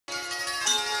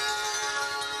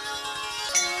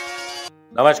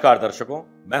नमस्कार दर्शकों,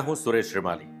 मैं हूं सुरेश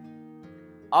श्रीमाली।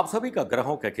 आप सभी का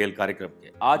ग्रहों के खेल कार्यक्रम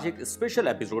के आज एक स्पेशल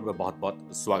एपिसोड में बहुत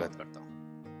बहुत स्वागत करता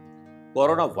हूं।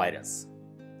 कोरोना वायरस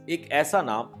एक ऐसा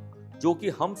नाम जो कि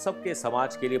हम सबके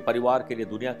समाज के लिए, परिवार के लिए,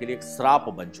 दुनिया के लिए एक श्राप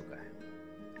बन चुका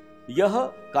है। यह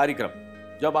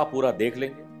कार्यक्रम जब आप पूरा देख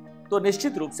लेंगे तो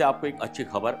निश्चित रूप से आपको एक अच्छी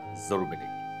खबर जरूर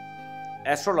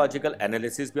मिलेगी। एस्ट्रोलॉजिकल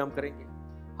एनालिसिस भी हम करेंगे।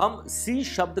 हम सी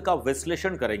शब्द का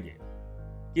विश्लेषण करेंगे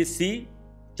कि सी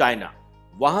चाइना,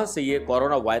 वहां से ये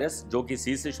कोरोना वायरस जो कि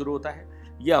सी से शुरू होता है,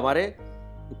 ये हमारे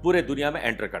पूरे दुनिया में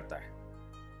एंटर करता है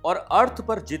और अर्थ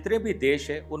पर जितने भी देश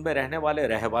हैं उनमें रहने वाले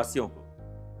रहवासियों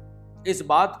को इस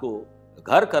बात को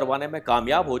घर करवाने में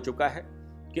कामयाब हो चुका है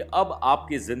कि अब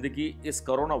आपकी जिंदगी इस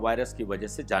कोरोना वायरस की वजह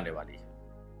से जाने वाली है।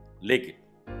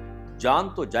 लेकिन जान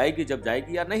तो जाएगी, जब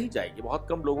जाएगी या नहीं जाएगी। बहुत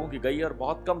कम लोगों की गई और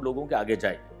बहुत कम लोगों के आगे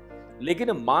जाएगी,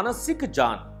 लेकिन मानसिक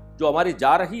जान जो हमारी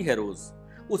जा रही है रोज,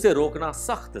 उसे रोकना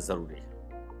सख्त जरूरी है।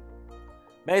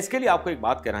 मैं इसके लिए आपको एक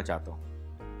बात कहना चाहता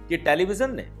हूं कि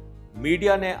टेलीविजन ने,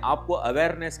 मीडिया ने आपको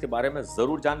अवेयरनेस के बारे में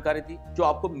जरूर जानकारी दी जो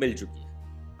आपको मिल चुकी है।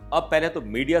 अब पहले तो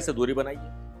मीडिया से दूरी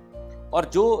बनाइए। और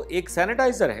जो एक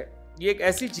सैनिटाइजर है, ये एक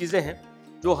ऐसी चीजें हैं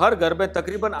जो हर घर में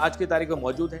तकरीबन आज की तारीख में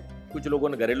मौजूद है। कुछ लोगों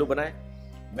ने घरेलू बनाए,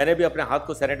 मैंने भी अपने हाथ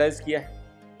को सैनिटाइज किया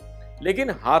है। लेकिन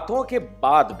हाथों के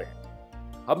बाद में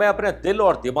हमें अपने दिल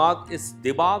और दिमाग, इस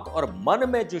दिमाग और मन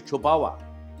में जो छुपा हुआ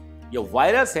ये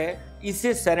वायरस है,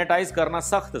 इसे सैनिटाइज करना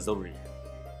सख्त जरूरी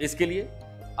है। इसके लिए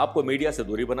आपको मीडिया से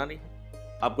दूरी बनानी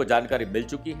है। आपको जानकारी मिल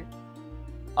चुकी है।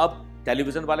 अब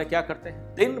टेलीविजन वाले क्या करते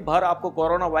हैं, दिन भर आपको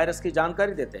कोरोना वायरस की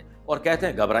जानकारी देते हैं और कहते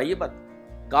हैं घबराइए मत।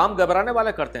 काम घबराने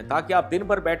वाले करते हैं ताकि आप दिन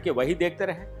भर बैठ के वही देखते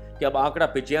रहें कि अब आंकड़ा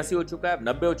 85 हो चुका है,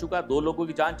 90 हो चुका है, 2 लोगों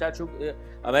की जान जा चुकी है,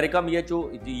 अमेरिका में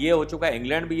ये हो चुका है,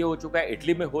 इंग्लैंड में ये हो चुका है,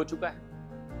 इटली में हो चुका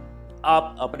है।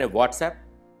 आप अपने व्हाट्सएप,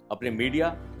 अपने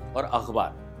मीडिया और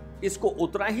अखबार, इसको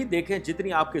उतना ही देखें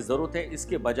जितनी आपकी जरूरत है।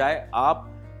 इसके बजाय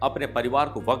आप अपने परिवार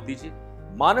को वक्त दीजिए,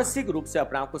 मानसिक रूप से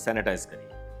अपने आप को सैनिटाइज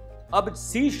करिए। अब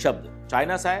सी शब्द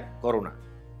चाइना से आया, कोरोना,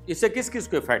 इससे किस किस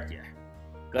को इफेक्ट किया है?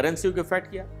 करेंसी को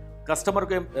इफेक्ट किया, कस्टमर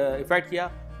को इफेक्ट किया,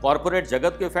 कॉर्पोरेट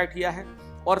जगत को इफेक्ट किया है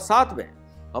और साथ में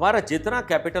हमारा जितना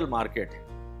कैपिटल मार्केट है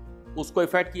उसको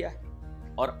इफेक्ट किया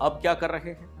है। और अब क्या कर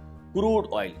रहे हैं? क्रूड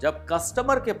ऑयल, जब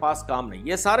कस्टमर के पास काम नहीं,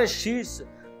 ये सारे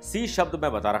सी शब्द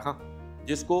मैं बता रहा हूं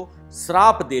जिसको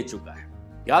श्राप दे चुका है।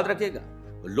 याद रखिएगा,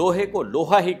 लोहे को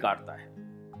लोहा ही काटता है,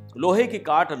 लोहे की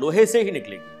काट लोहे से ही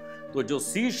निकलेगी। तो जो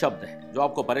सी शब्द है जो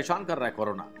आपको परेशान कर रहा है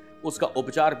कोरोना, उसका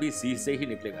उपचार भी सी से ही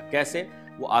निकलेगा। कैसे,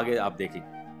 वो आगे आप देखेंगे।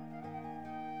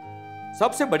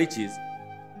 सबसे बड़ी चीज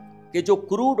कि जो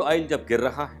क्रूड ऑयल जब गिर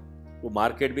रहा है, वो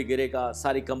मार्केट भी गिरेगा,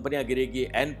 सारी कंपनियां गिरेगी,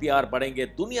 एनपीआर बढ़ेंगे,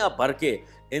 दुनिया भर के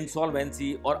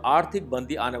इंसॉल्वेंसी और आर्थिक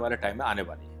बंदी आने वाले टाइम में आने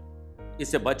वाली है।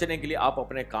 इससे बचने के लिए आप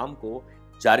अपने काम को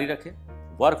जारी रखें,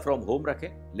 वर्क फ्रॉम होम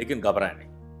रखें, लेकिन घबराएं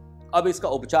नहीं। अब इसका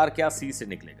उपचार क्या सी से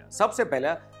निकलेगा? सबसे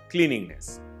पहला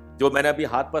क्लीनिंगनेस, जो मैंने अभी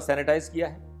हाथ पर सैनिटाइज किया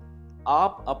है।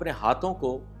 आप अपने हाथों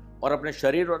को और अपने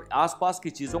शरीर और आसपास की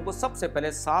चीजों को सबसे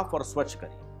पहले साफ और स्वच्छ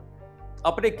करिए।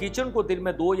 अपने किचन को दिन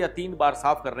में 2 या 3 बार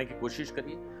साफ करने की कोशिश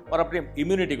करिए और अपनी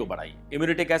इम्यूनिटी को बढ़ाइए।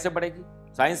 इम्यूनिटी कैसे बढ़ेगी?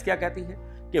 साइंस क्या कहती है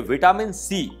कि विटामिन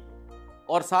सी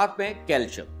और साथ में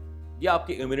कैल्शियम, ये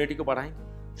आपकी इम्यूनिटी को बढ़ाएंगे।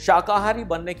 शाकाहारी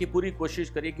बनने की पूरी कोशिश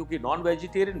करिए, क्योंकि नॉन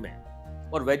वेजिटेरियन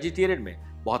में और वेजिटेरियन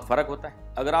में बहुत फर्क होता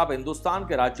है। अगर आप हिंदुस्तान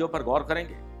के राज्यों पर गौर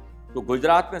करेंगे तो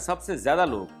गुजरात में सबसे ज्यादा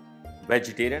लोग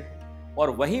वेजिटेरियन हैं और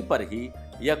वहीं पर ही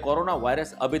यह कोरोना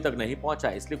वायरस अभी तक नहीं पहुंचा,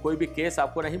 इसलिए कोई भी केस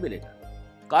आपको नहीं मिलेगा।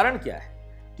 कारण क्या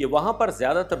है कि वहां पर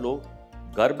ज्यादातर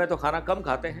लोग घर में तो खाना कम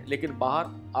खाते हैं, लेकिन बाहर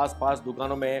आसपास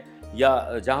दुकानों में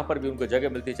या जहां पर भी उनको जगह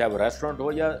मिलती है, चाहे वो रेस्टोरेंट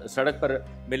हो या सड़क पर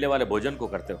मिलने वाले भोजन को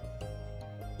करते हो,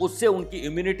 उससे उनकी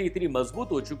इम्यूनिटी इतनी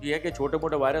मजबूत हो चुकी है कि छोटे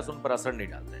मोटे वायरस उन पर असर नहीं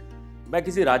डालते। मैं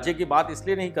किसी राज्य की बात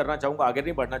इसलिए नहीं करना चाहूंगा, आगे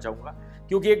नहीं बढ़ना चाहूंगा,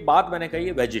 क्योंकि एक बात मैंने कही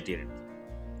है वेजिटेरियन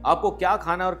की। आपको क्या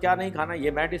खाना और क्या नहीं खाना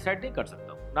ये मैं डिसाइड नहीं कर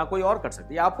सकता हूं, ना कोई और कर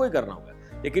सकती है, आपको ही करना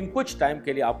होगा। लेकिन कुछ टाइम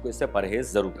के लिए आपको इससे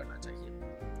परहेज जरूर करना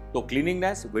चाहिए। तो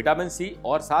क्लीनिंगनेस, विटामिन सी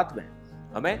और साथ में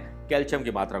हमें कैल्शियम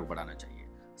की मात्रा को बढ़ाना चाहिए।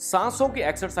 सांसों की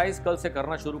एक्सरसाइज कल से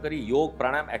करना शुरू करिए, योग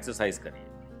प्राणायाम एक्सरसाइज करिए।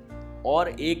 और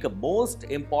एक मोस्ट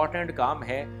इंपॉर्टेंट काम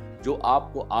है जो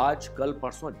आपको आज, कल,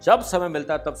 परसों जब समय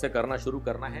मिलता है तब से करना शुरू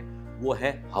करना है, वो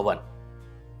है हवन।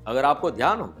 अगर आपको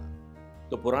ध्यान होगा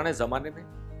तो पुराने जमाने में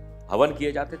हवन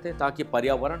किए जाते थे ताकि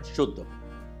पर्यावरण शुद्ध हो।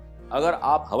 अगर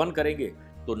आप हवन करेंगे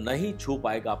तो नहीं छू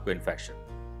पाएगा आपको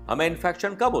इन्फेक्शन। हमें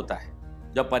इन्फेक्शन कब होता है?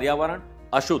 जब पर्यावरण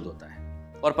अशुद्ध होता है।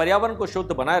 और पर्यावरण को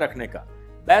शुद्ध बनाए रखने का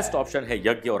बेस्ट ऑप्शन है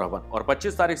यज्ञ और हवन। और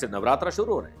 25 तारीख से नवरात्र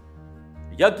शुरू हो रहे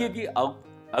हैं। यज्ञ की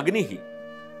अग्नि ही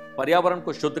पर्यावरण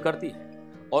को शुद्ध करती है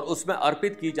और उसमें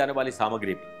अर्पित की जाने वाली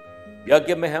सामग्री भी।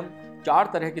 यज्ञ में हम 4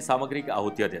 तरह की सामग्री की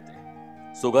आहुतियां देते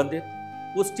हैं: सुगंधित,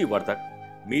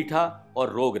 पुष्टिवर्धक, मीठा और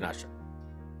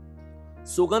रोगनाशक।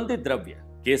 सुगंधित द्रव्य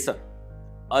केसर,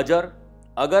 अजर,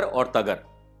 अगर और तगर,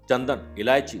 चंदन,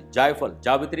 इलायची, जायफल,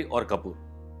 जावित्री और कपूर।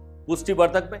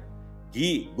 पुष्टिवर्धक में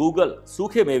घी, गूगल,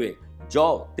 सूखे मेवे,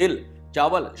 जौ, तिल,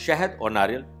 चावल, शहद और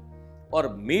नारियल। और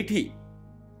मीठी,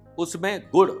 उसमें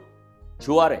गुड़,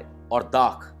 जुआरे और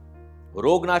दाख।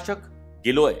 रोगनाशक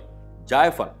गिलोय,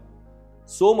 जायफल,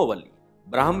 सोमवल्ली,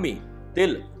 ब्राह्मी,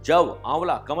 तिल, जव,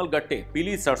 आंवला, कमलगट्टे,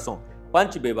 पीली सरसों,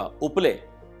 पंचमेवा, उपले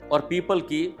और पीपल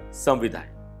की संविधाएं।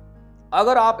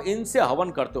 अगर आप इनसे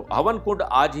हवन करते हो, हवन कुंड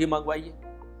आज ही मंगवाइए।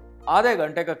 आधे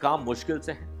घंटे का काम मुश्किल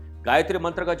से है। गायत्री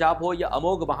मंत्र का जाप हो या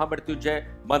अमोघ महामृत्युंजय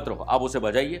मंत्र हो, आप उसे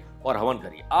बजाइए और हवन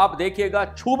करिए। आप देखिएगा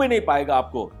छू भी नहीं पाएगा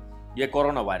आपको यह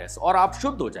कोरोना वायरस, और आप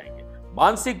शुद्ध हो जाएंगे,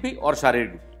 मानसिक भी और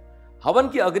शारीरिक भी। हवन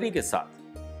की अग्नि के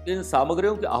साथ इन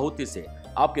सामग्रियों की आहुति से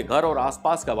आपके घर और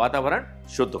आसपास का वातावरण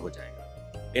शुद्ध हो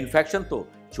जाएगा। इन्फेक्शन तो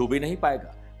छू भी नहीं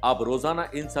पाएगा। आप रोजाना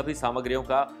इन सभी सामग्रियों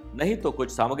का नहीं तो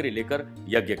कुछ सामग्री लेकर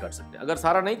यज्ञ कर सकते हैं। अगर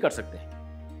सारा नहीं कर सकते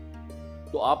हैं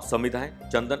तो आप संविधाएं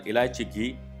चंदन, इलायची, घी,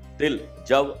 तिल,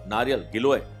 जव, नारियल,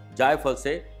 गिलोय, जायफल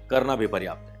से करना भी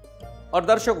पर्याप्त है। और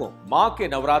दर्शकों, मां के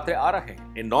नवरात्रे आ रहे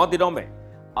हैं। इन 9 दिनों में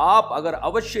आप अगर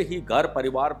अवश्य ही घर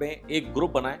परिवार में एक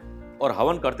ग्रुप बनाएं और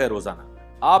हवन करते हैं रोजाना,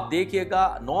 आप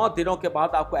देखिएगा 9 दिनों के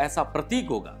बाद आपको ऐसा प्रतीक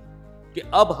होगा कि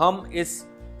अब हम इस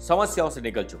समस्याओं से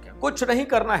निकल चुके हैं। कुछ नहीं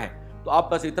करना है तो आप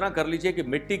बस इतना कर लीजिए कि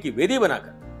मिट्टी की वेदी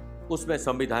बनाकर उसमें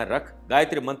संविधान रख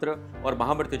गायत्री मंत्र और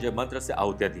महामृत्युंजय मंत्र से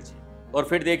आहुतियां दीजिए, और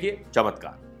फिर देखिए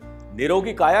चमत्कार।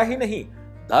 निरोगी काया ही नहीं,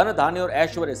 धन, धान्य और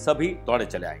ऐश्वर्य सभी दौड़े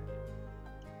चले आएंगे।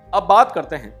 अब बात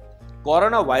करते हैं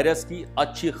कोरोना वायरस की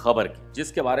अच्छी खबर की,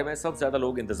 जिसके बारे में सबसे ज्यादा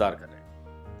लोग इंतजार कर रहे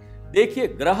हैं। देखिए,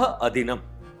 ग्रह अधीनम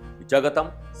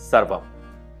जगतम सर्वम,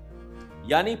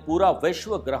 यानी पूरा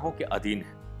विश्व ग्रहों के अधीन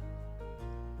है।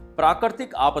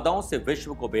 प्राकृतिक आपदाओं से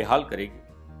विश्व को बेहाल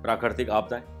करेगी प्राकृतिक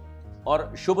आपदाएं,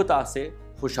 और शुभता से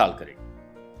खुशहाल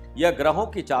करेगी। यह ग्रहों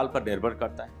की चाल पर निर्भर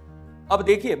करता है। अब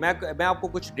देखिए, मैं आपको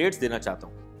कुछ डेट्स देना चाहता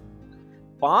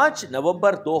हूं। 5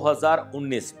 नवंबर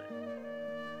 2019 में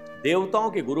देवताओं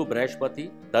के गुरु बृहस्पति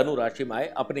धनु राशि में आए,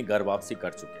 अपनी घर वापसी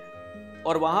कर चुके हैं,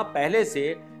 और वहां पहले से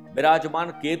विराजमान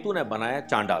केतु ने बनाया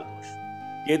चांडाल दोष।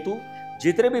 केतु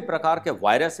जितने भी प्रकार के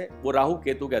वायरस है वो राहु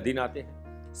केतु के अधीन आते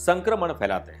हैं, संक्रमण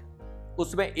फैलाते हैं।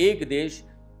 उसमें एक देश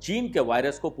चीन के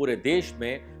वायरस को पूरे देश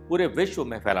में, पूरे विश्व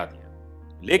में फैला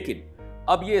दिया। लेकिन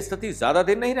अब यह स्थिति ज्यादा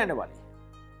दिन नहीं रहने वाली है।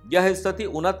 यह स्थिति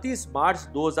 29 मार्च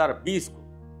 2020 को,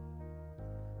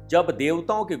 जब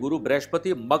देवताओं के गुरु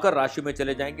बृहस्पति मकर राशि में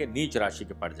चले जाएंगे, नीच राशि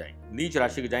के पड़ जाएंगे, नीच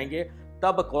राशि के जाएंगे,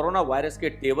 तब कोरोना वायरस के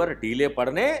तेवर ढीले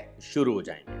पड़ने शुरू हो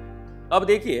जाएंगे। अब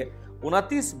देखिए,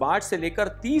 29 मार्च से लेकर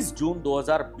 30 जून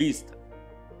 2020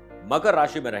 तक मकर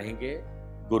राशि में रहेंगे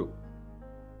गुरु।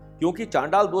 क्योंकि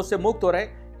चांडाल दोष से मुक्त हो रहे,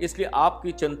 इसलिए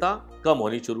आपकी चिंता कम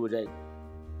होनी शुरू हो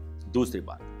जाएगी। दूसरी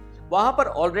बात, वहां पर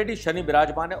ऑलरेडी शनि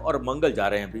विराजमान है और मंगल जा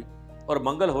रहे हैं अभी, और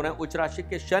मंगल हो रहे हैं उच्च राशि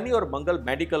के। शनि और मंगल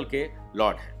मेडिकल के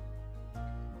लॉर्ड हैं।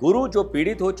 गुरु जो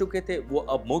पीड़ित हो चुके थे वो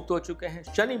अब मुक्त हो चुके हैं।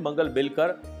 शनि मंगल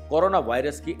मिलकर कोरोना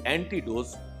वायरस की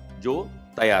एंटीडोज जो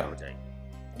तैयार हो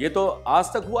जाएगी। ये तो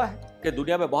आज तक हुआ है कि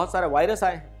दुनिया में बहुत सारे वायरस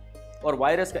आए हैं और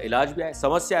वायरस का इलाज भी आए,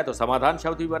 समस्या है तो समाधान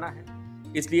शब्द भी बना है,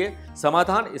 इसलिए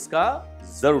समाधान इसका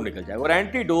जरूर निकल जाएगा और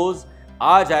एंटीडोज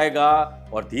आ जाएगा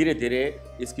और धीरे धीरे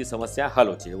इसकी समस्या हल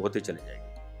होती चली जाएगी।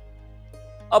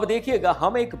 अब देखिएगा,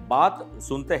 हम एक बात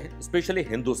सुनते हैं स्पेशली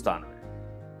हिंदुस्तान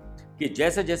में कि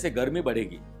जैसे जैसे गर्मी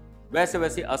बढ़ेगी वैसे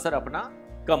वैसे असर अपना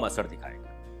कम असर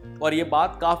दिखाएगा, और ये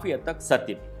बात काफी हद तक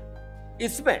सत्य भी है।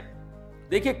 इसमें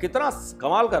देखिए कितना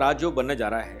कमाल का राजयोग बनने जा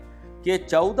रहा है कि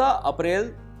 14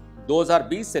 अप्रैल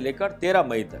 2020 से लेकर 13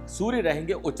 मई तक सूर्य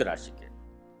रहेंगे उच्च राशि के।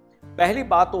 पहली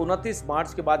बात तो 29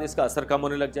 मार्च के बाद इसका असर कम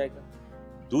होने लग जाएगा।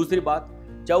 दूसरी बात,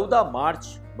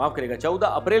 14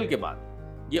 अप्रैल के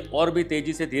बाद ये और भी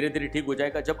तेजी से धीरे धीरे ठीक हो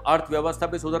जाएगा, जब अर्थव्यवस्था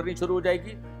भी सुधरनी शुरू हो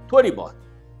जाएगी थोड़ी बहुत।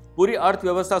 पूरी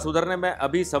अर्थव्यवस्था सुधरने में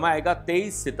अभी समय आएगा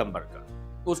 23 सितंबर का,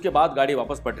 उसके बाद गाड़ी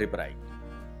वापस पटरी पर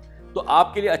आएगी। तो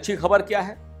आपके लिए अच्छी खबर क्या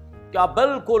है कि आप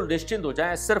बिल्कुल निश्चिंत हो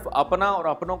जाएं। सिर्फ अपना और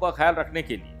अपनों का ख्याल रखने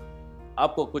के लिए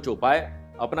आपको कुछ उपाय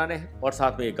अपनाने हैं और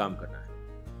साथ में ये काम करना है।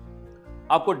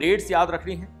 आपको डेट्स याद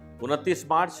रखनी है, 29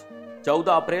 मार्च,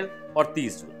 14 अप्रैल और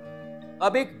 30 जून।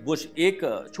 अब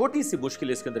एक छोटी सी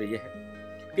मुश्किल इसके अंदर यह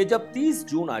है कि जब 30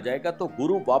 जून आ जाएगा तो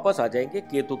गुरु वापस आ जाएंगे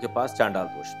केतु के पास चांडाल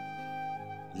दोष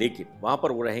में, लेकिन वहां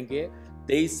पर वो रहेंगे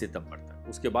 23 सितंबर तक।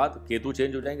 उसके बाद केतु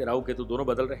चेंज हो जाएंगे, राहु केतु दोनों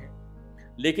बदल रहे हैं।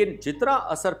 लेकिन जितना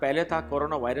असर पहले था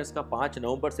कोरोना वायरस का 5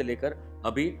 नवंबर से लेकर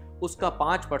अभी, उसका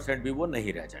 5% भी वो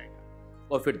नहीं रह जाएगा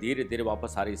और फिर धीरे धीरे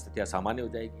वापस सारी स्थितियां सामान्य हो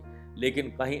जाएगी। लेकिन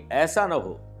कहीं ऐसा ना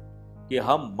हो कि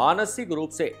हम मानसिक रूप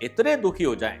से इतने दुखी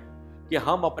हो जाएं कि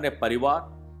हम अपने परिवार,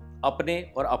 अपने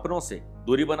और अपनों से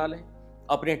दूरी बना लें।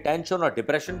 अपने टेंशन और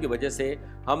डिप्रेशन की वजह से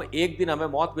हम एक दिन हमें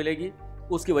मौत मिलेगी,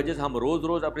 उसकी वजह से हम रोज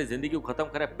रोज अपनी जिंदगी को खत्म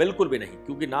करें, बिल्कुल भी नहीं।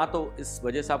 क्योंकि ना तो इस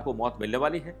वजह से आपको मौत मिलने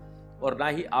वाली है और ना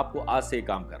ही आपको आज से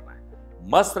काम करना है।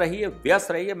 मस्त रहिए,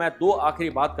 व्यस्त रहिए। मैं 2 आखिरी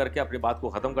बात करके अपनी बात को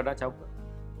खत्म करना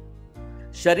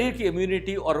चाहूंगा। शरीर की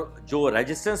इम्यूनिटी और जो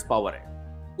रेजिस्टेंस पावर है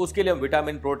उसके लिए हम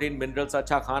विटामिन, प्रोटीन, मिनरल्स,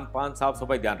 अच्छा खान पान, साफ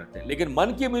सफाई ध्यान रखते हैं। लेकिन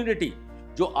मन की इम्यूनिटी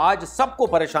जो आज सबको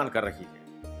परेशान कर रही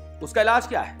है, उसका इलाज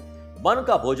क्या है? मन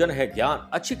का भोजन है ज्ञान।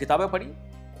 अच्छी किताबें पढ़िए,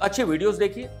 अच्छे वीडियोस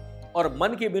देखिए और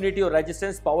मन की इम्यूनिटी और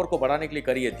रेजिस्टेंस पावर को बढ़ाने के लिए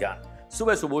करिए ध्यान।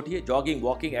 सुबह सुबह उठिए, जॉगिंग,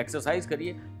 वॉकिंग, एक्सरसाइज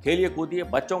करिए, खेलिए कूदिए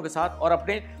बच्चों के साथ और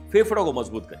अपने फेफड़ों को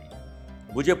मजबूत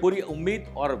करिए। मुझे पूरी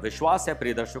उम्मीद और विश्वास है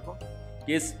प्रिय दर्शकों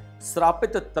कि इस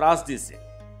श्रापित त्रासदी से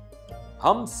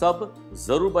हम सब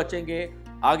जरूर बचेंगे।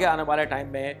 आगे आने वाले टाइम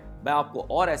में मैं आपको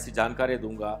और ऐसी जानकारी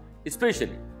दूंगा।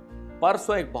 स्पेशली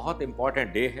परसों एक बहुत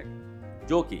इंपॉर्टेंट डे है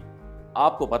जो कि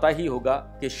आपको पता ही होगा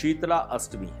कि शीतला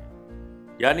अष्टमी है,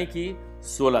 यानी कि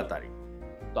 16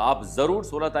 तारीख। तो आप जरूर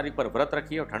 16 तारीख पर व्रत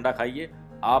रखिए और ठंडा खाइए।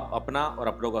 आप अपना और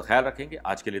अपनों का ख्याल रखेंगे।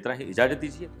 आज के लिए इतना ही, इजाजत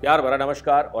दीजिए। प्यार भरा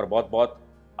नमस्कार और बहुत बहुत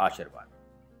आशीर्वाद।